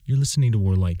You're listening to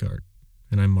Warlike Art,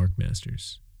 and I'm Mark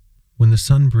Masters. When the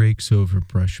sun breaks over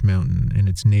Brush Mountain and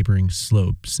its neighboring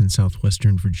slopes in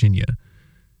southwestern Virginia,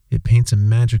 it paints a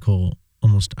magical,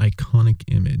 almost iconic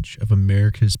image of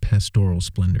America's pastoral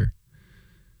splendor.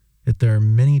 Yet there are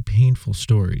many painful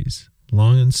stories,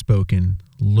 long unspoken,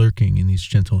 lurking in these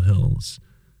gentle hills,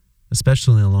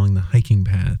 especially along the hiking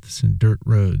paths and dirt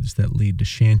roads that lead to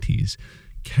shanties,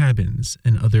 cabins,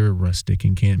 and other rustic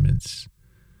encampments.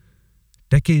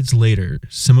 Decades later,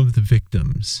 some of the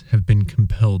victims have been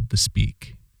compelled to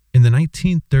speak. In the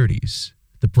 1930s,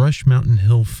 the Brush Mountain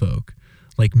Hill folk,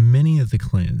 like many of the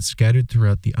clans scattered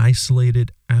throughout the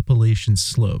isolated Appalachian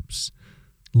slopes,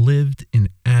 lived in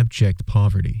abject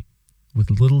poverty.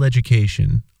 With little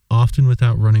education, often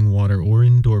without running water or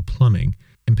indoor plumbing,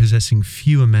 and possessing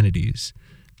few amenities,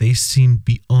 they seemed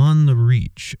beyond the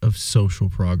reach of social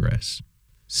progress.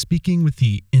 Speaking with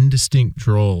the indistinct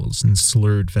drawls and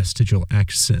slurred vestigial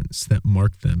accents that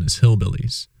marked them as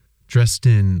hillbillies, dressed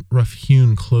in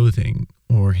rough-hewn clothing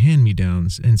or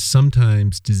hand-me-downs and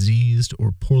sometimes diseased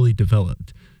or poorly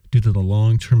developed due to the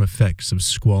long-term effects of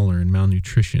squalor and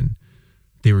malnutrition,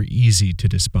 they were easy to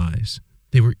despise.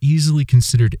 They were easily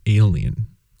considered alien.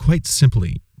 Quite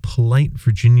simply, polite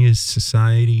Virginia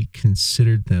society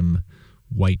considered them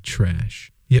white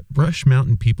trash. Yet Brush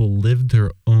Mountain people lived their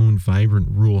own vibrant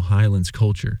rural Highlands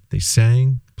culture. They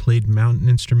sang, played mountain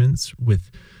instruments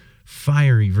with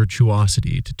fiery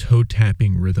virtuosity to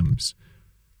toe-tapping rhythms,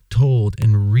 told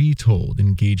and retold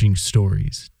engaging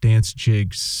stories, danced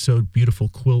jigs, sewed beautiful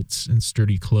quilts and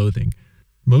sturdy clothing.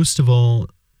 Most of all,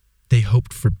 they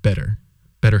hoped for better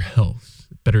health,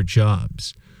 better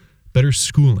jobs, better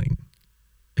schooling,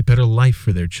 a better life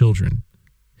for their children.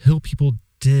 Hill people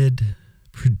did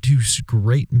produce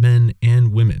great men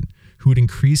and women who would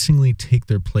increasingly take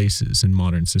their places in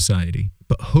modern society.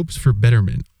 But hopes for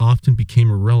betterment often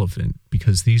became irrelevant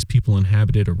because these people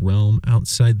inhabited a realm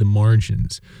outside the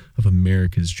margins of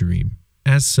America's dream.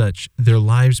 As such, their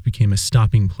lives became a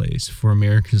stopping place for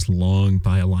America's long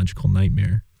biological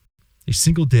nightmare. A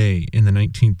single day in the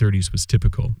 1930s was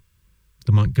typical.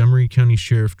 The Montgomery County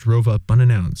Sheriff drove up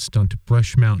unannounced onto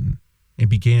Brush Mountain and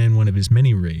began one of his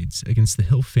many raids against the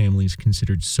Hill families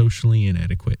considered socially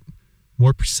inadequate.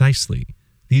 More precisely,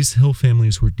 these Hill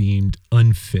families were deemed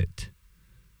unfit.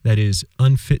 That is,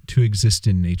 unfit to exist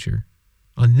in nature.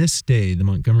 On this day, the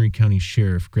Montgomery County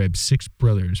Sheriff grabbed 6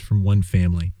 brothers from one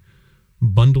family,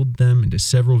 bundled them into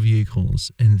several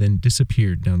vehicles, and then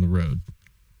disappeared down the road.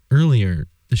 Earlier,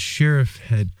 the sheriff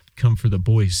had come for the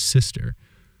boy's sister.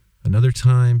 Another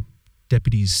time,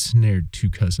 deputies snared 2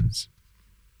 cousins.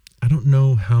 I don't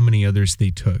know how many others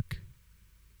they took,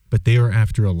 but they are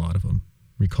after a lot of them,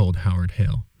 recalled Howard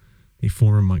Hale, a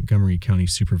former Montgomery County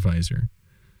supervisor,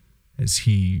 as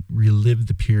he relived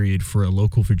the period for a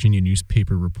local Virginia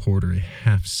newspaper reporter a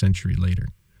half-century later.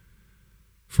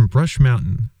 From Brush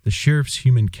Mountain, the sheriff's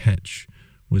human catch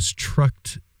was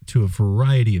trucked to a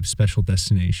variety of special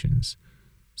destinations,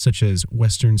 such as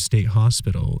Western State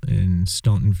Hospital in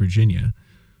Staunton, Virginia.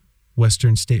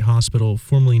 Western State Hospital,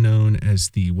 formerly known as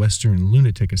the Western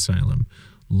Lunatic Asylum,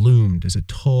 loomed as a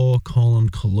tall,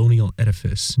 columned colonial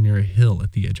edifice near a hill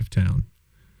at the edge of town.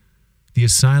 The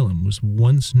asylum was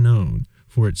once known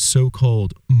for its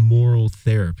so-called moral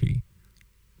therapy,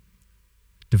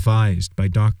 devised by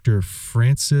Dr.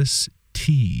 Francis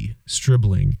T.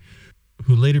 Stribling,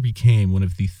 who later became one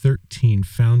of the 13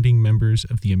 founding members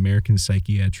of the American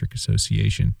Psychiatric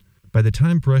Association. By the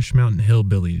time Brush Mountain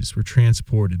hillbillies were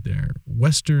transported there,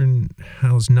 Western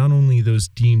housed not only those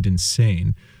deemed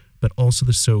insane, but also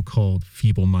the so-called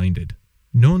feeble-minded.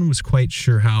 No one was quite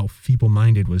sure how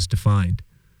feeble-minded was defined.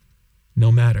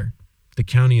 No matter, the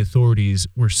county authorities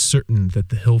were certain that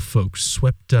the hill folks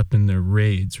swept up in their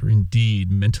raids were indeed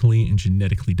mentally and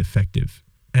genetically defective.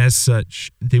 As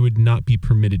such, they would not be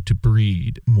permitted to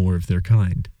breed more of their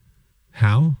kind.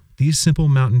 How? These simple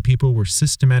mountain people were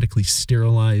systematically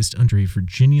sterilized under a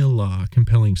Virginia law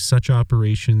compelling such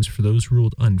operations for those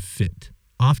ruled unfit.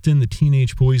 Often the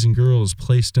teenage boys and girls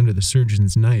placed under the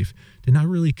surgeon's knife did not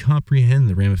really comprehend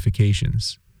the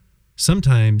ramifications.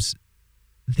 Sometimes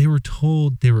they were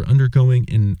told they were undergoing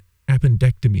an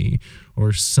appendectomy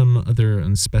or some other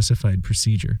unspecified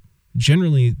procedure.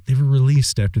 Generally, they were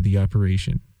released after the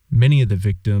operation. Many of the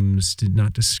victims did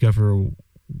not discover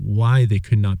why they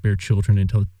could not bear children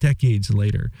until decades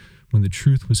later, when the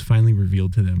truth was finally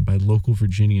revealed to them by local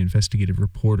Virginia investigative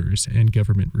reporters and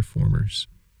government reformers.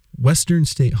 Western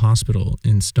State Hospital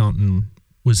in Staunton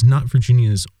was not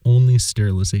Virginia's only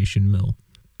sterilization mill.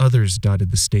 Others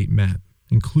dotted the state map,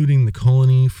 including the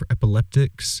Colony for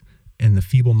Epileptics and the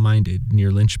Feeble-Minded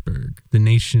near Lynchburg, the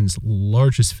nation's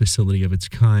largest facility of its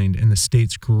kind and the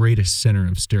state's greatest center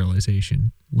of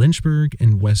sterilization. Lynchburg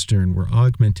and Western were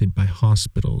augmented by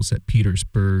hospitals at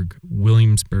Petersburg,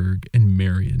 Williamsburg, and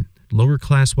Marion.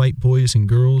 Lower-class white boys and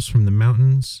girls from the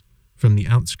mountains, from the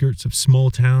outskirts of small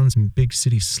towns and big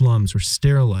city slums, were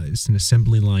sterilized in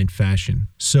assembly-line fashion.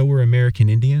 So were American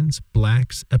Indians,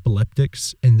 blacks,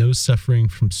 epileptics, and those suffering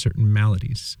from certain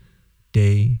maladies.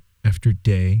 Day after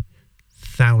day,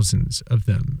 thousands of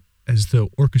them, as though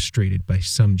orchestrated by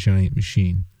some giant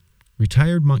machine.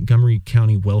 Retired Montgomery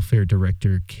County Welfare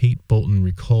Director Kate Bolton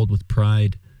recalled with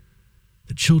pride,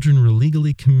 "The children were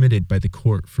legally committed by the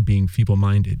court for being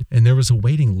feeble-minded, and there was a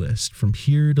waiting list from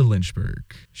here to Lynchburg."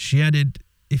 She added,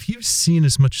 "If you've seen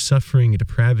as much suffering and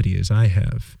depravity as I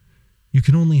have, you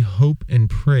can only hope and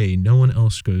pray no one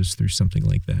else goes through something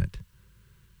like that.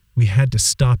 We had to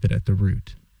stop it at the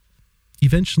root."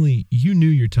 "Eventually, you knew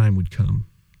your time would come,"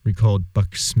 recalled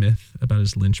Buck Smith about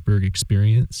his Lynchburg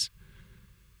experience.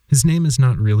 His name is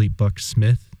not really Buck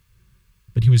Smith,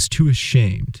 but he was too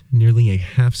ashamed, nearly a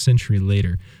half-century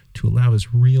later, to allow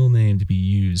his real name to be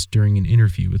used during an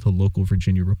interview with a local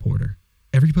Virginia reporter.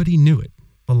 "Everybody knew it.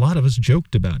 A lot of us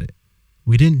joked about it.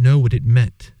 We didn't know what it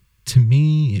meant. To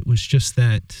me, it was just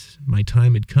that my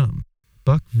time had come."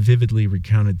 Buck vividly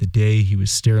recounted the day he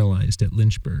was sterilized at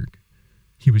Lynchburg.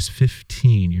 He was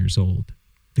 15 years old.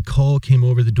 "The call came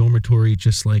over the dormitory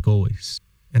just like always,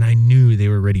 and I knew they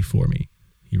were ready for me,"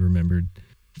 he remembered.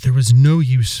 "There was no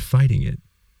use fighting it.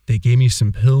 They gave me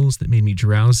some pills that made me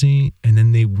drowsy, and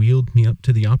then they wheeled me up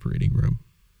to the operating room.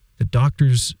 The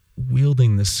doctors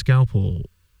wielding the scalpel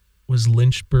was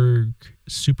Lynchburg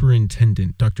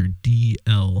Superintendent Dr.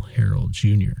 D.L. Harold,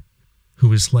 Jr., who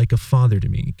was like a father to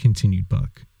me," continued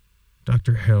Buck.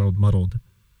 Dr. Harold muddled,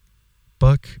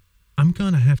 "Buck, I'm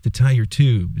going to have to tie your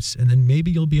tubes, and then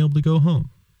maybe you'll be able to go home."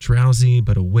 Drowsy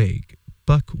but awake,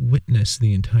 Buck witnessed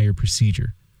the entire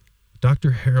procedure.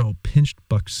 Dr. Harold pinched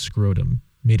Buck's scrotum,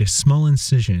 made a small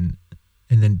incision,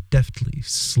 and then deftly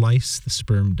sliced the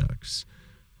sperm ducts,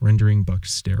 rendering Buck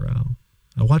sterile.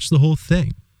 "I watched the whole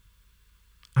thing.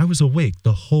 I was awake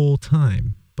the whole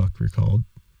time," Buck recalled.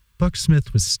 Buck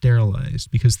Smith was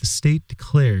sterilized because the state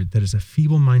declared that as a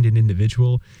feeble-minded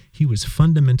individual, he was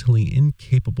fundamentally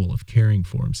incapable of caring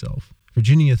for himself.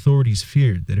 Virginia authorities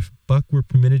feared that if Buck were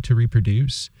permitted to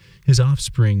reproduce, his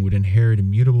offspring would inherit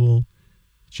immutable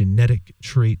genetic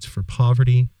traits for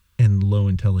poverty and low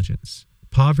intelligence.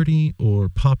 Poverty, or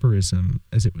pauperism,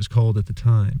 as it was called at the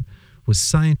time, was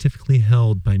scientifically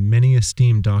held by many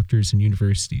esteemed doctors and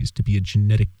universities to be a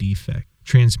genetic defect,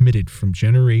 transmitted from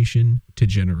generation to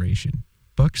generation.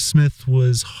 Buck Smith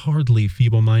was hardly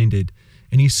feeble-minded,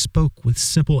 and he spoke with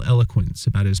simple eloquence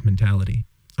about his mentality.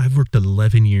 "I've worked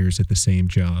 11 years at the same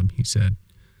job," he said,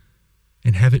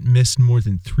 "and haven't missed more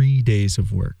than 3 days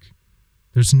of work.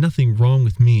 There's nothing wrong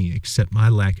with me except my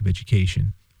lack of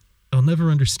education. I'll never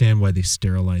understand why they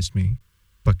sterilized me,"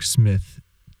 Buck Smith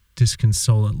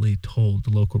disconsolately told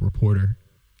the local reporter.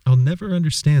 "I'll never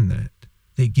understand that.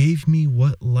 They gave me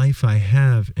what life I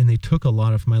have, and they took a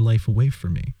lot of my life away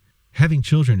from me. Having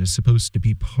children is supposed to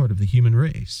be part of the human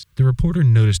race." The reporter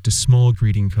noticed a small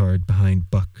greeting card behind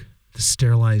Buck. The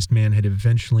sterilized man had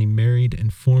eventually married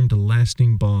and formed a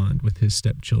lasting bond with his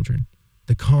stepchildren.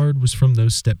 The card was from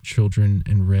those stepchildren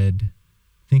and read,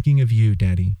 "Thinking of you,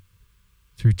 Daddy."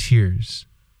 Through tears,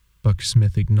 Buck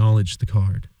Smith acknowledged the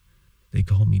card. "They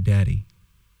call me Daddy."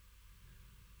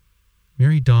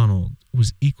 Mary Donald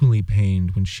was equally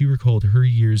pained when she recalled her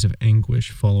years of anguish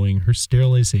following her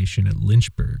sterilization at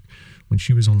Lynchburg when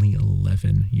she was only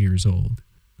 11 years old.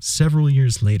 Several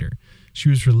years later, she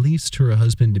was released to her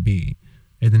husband-to-be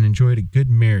and then enjoyed a good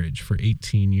marriage for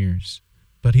 18 years.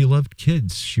 "But he loved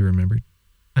kids," she remembered.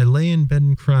 "I lay in bed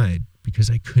and cried because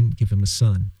I couldn't give him a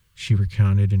son," she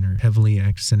recounted in her heavily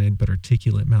accented but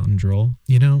articulate mountain drawl.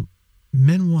 "You know,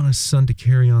 men want a son to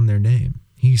carry on their name.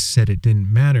 He said it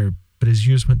didn't matter, but as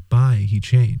years went by, he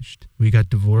changed. We got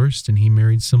divorced and he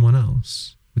married someone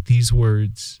else." With these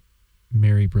words,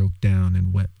 Mary broke down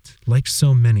and wept. Like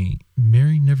so many,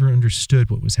 Mary never understood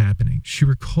what was happening. She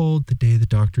recalled the day the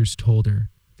doctors told her.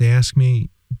 "They asked me,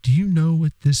 'Do you know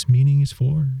what this meeting is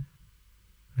for?'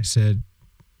 I said,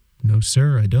 'No,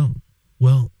 sir, I don't.'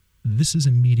 'Well, this is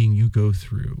a meeting you go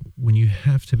through when you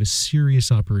have to have a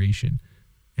serious operation,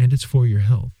 and it's for your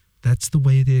health.' That's the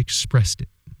way they expressed it.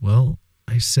 Well,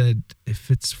 I said, if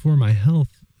it's for my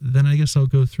health, then I guess I'll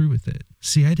go through with it.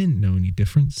 See, I didn't know any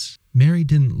difference. Mary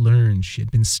didn't learn she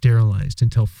had been sterilized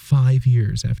until 5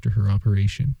 years after her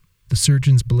operation. The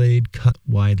surgeon's blade cut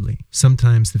widely.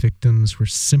 Sometimes the victims were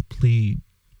simply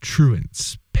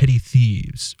truants petty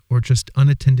thieves, or just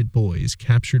unattended boys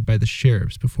captured by the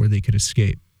sheriffs before they could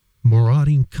escape.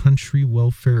 Marauding country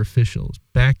welfare officials,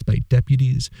 backed by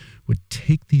deputies, would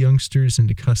take the youngsters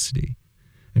into custody,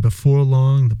 and before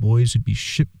long the boys would be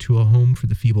shipped to a home for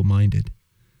the feeble-minded.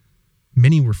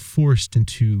 Many were forced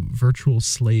into virtual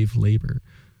slave labor,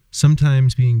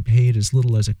 sometimes being paid as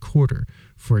little as a quarter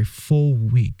for a full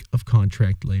week of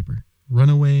contract labor.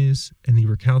 Runaways and the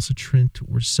recalcitrant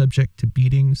were subject to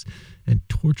beatings and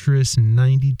torturous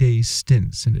 90-day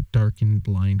stints in a darkened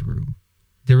blind room.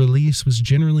 Their release was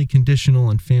generally conditional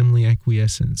on family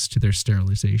acquiescence to their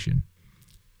sterilization.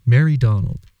 Mary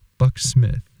Donald, Buck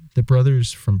Smith, the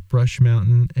brothers from Brush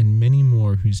Mountain, and many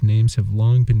more whose names have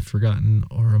long been forgotten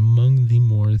are among the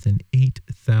more than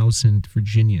 8,000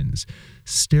 Virginians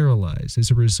sterilized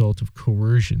as a result of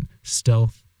coercion,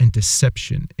 stealth, and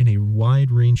deception in a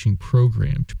wide-ranging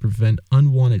program to prevent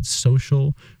unwanted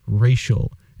social,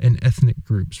 racial, and ethnic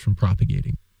groups from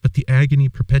propagating. But the agony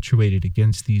perpetuated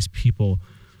against these people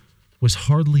was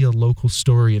hardly a local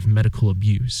story of medical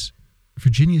abuse.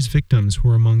 Virginia's victims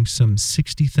were among some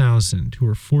 60,000 who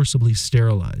were forcibly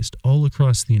sterilized all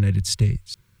across the United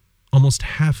States, almost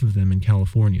half of them in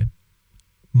California.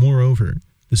 Moreover,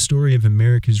 the story of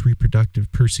America's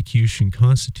reproductive persecution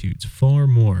constitutes far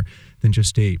more than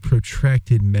just a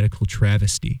protracted medical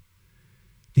travesty.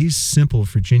 These simple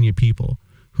Virginia people,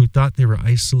 who thought they were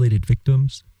isolated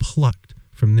victims, plucked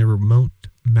from their remote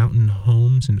mountain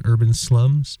homes and urban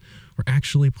slums, were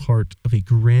actually part of a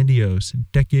grandiose,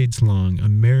 decades-long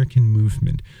American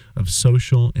movement of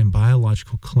social and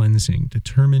biological cleansing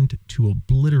determined to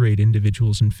obliterate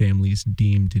individuals and families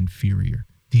deemed inferior.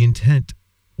 The intent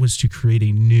was to create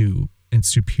a new and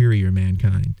superior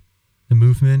mankind. The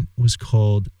movement was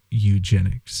called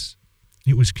eugenics.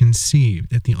 It was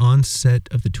conceived at the onset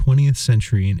of the 20th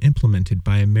century and implemented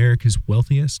by America's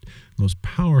wealthiest, most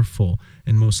powerful,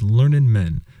 and most learned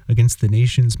men against the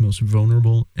nation's most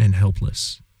vulnerable and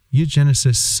helpless.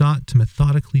 Eugenicists sought to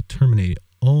methodically terminate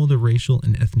all the racial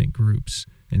and ethnic groups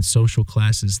and social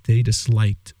classes they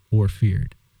disliked or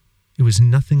feared. It was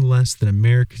nothing less than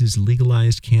America's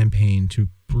legalized campaign to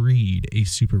breed a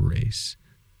super race,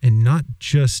 and not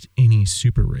just any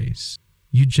super race.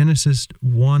 Eugenicists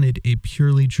wanted a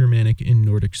purely Germanic and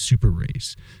Nordic super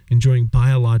race, enjoying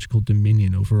biological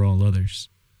dominion over all others.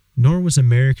 Nor was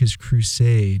America's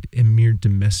crusade a mere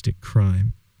domestic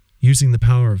crime. Using the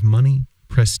power of money,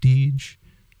 prestige,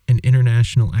 and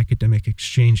international academic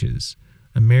exchanges,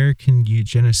 American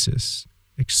eugenicists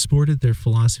exported their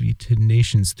philosophy to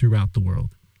nations throughout the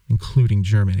world, including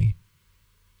Germany.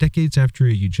 Decades after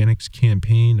a eugenics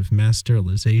campaign of mass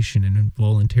sterilization and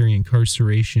involuntary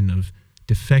incarceration of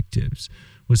defectives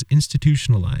was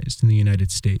institutionalized in the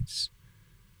United States,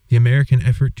 the American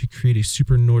effort to create a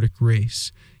super Nordic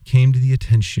race came to the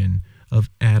attention of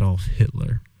Adolf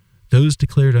Hitler. Those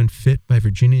declared unfit by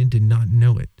Virginia did not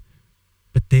know it,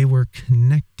 but they were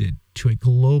connected to a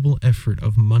global effort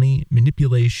of money,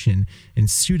 manipulation, and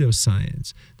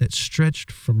pseudoscience that stretched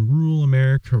from rural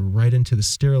America right into the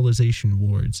sterilization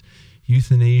wards,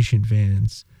 euthanasia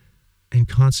vans, and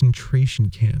concentration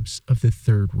camps of the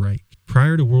Third Reich.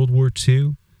 Prior to World War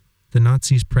II, the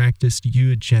Nazis practiced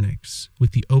eugenics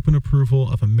with the open approval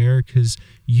of America's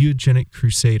eugenic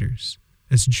crusaders.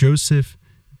 As Joseph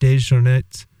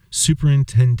Desjardins,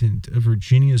 superintendent of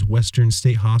Virginia's Western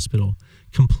State Hospital,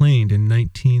 complained in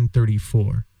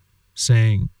 1934,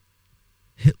 saying,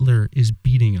 "Hitler is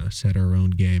beating us at our own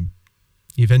game."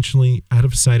 Eventually, out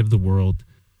of sight of the world,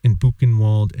 in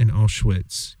Buchenwald and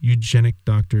Auschwitz, eugenic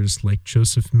doctors like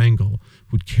Joseph Mengele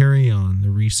would carry on the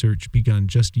research begun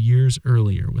just years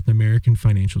earlier with American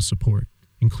financial support,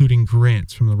 including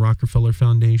grants from the Rockefeller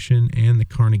Foundation and the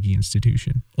Carnegie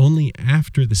Institution. Only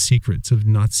after the secrets of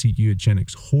Nazi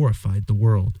eugenics horrified the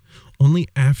world, only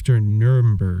after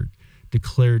Nuremberg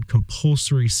declared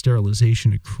compulsory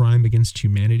sterilization a crime against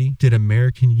humanity, did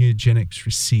American eugenics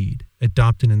recede,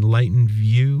 adopt an enlightened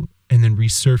view, and then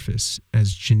resurface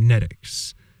as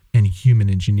genetics and human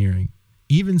engineering.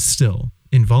 Even still,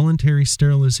 involuntary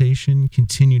sterilization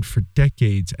continued for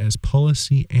decades as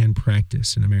policy and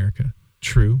practice in America.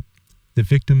 True, the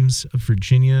victims of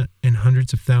Virginia and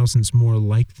hundreds of thousands more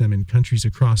like them in countries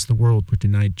across the world were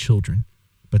denied children,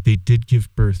 but they did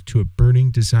give birth to a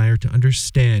burning desire to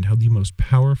understand how the most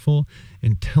powerful,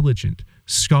 intelligent,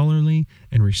 scholarly,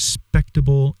 and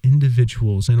respectable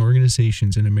individuals and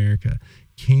organizations in America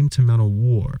came to mount a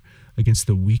war against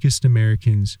the weakest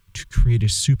Americans to create a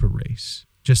super race.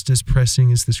 Just as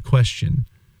pressing is this question,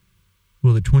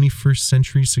 will the 21st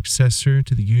century successor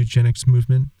to the eugenics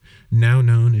movement, now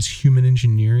known as human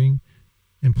engineering,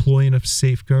 employ enough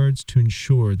safeguards to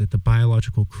ensure that the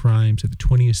biological crimes of the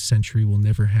 20th century will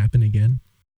never happen again?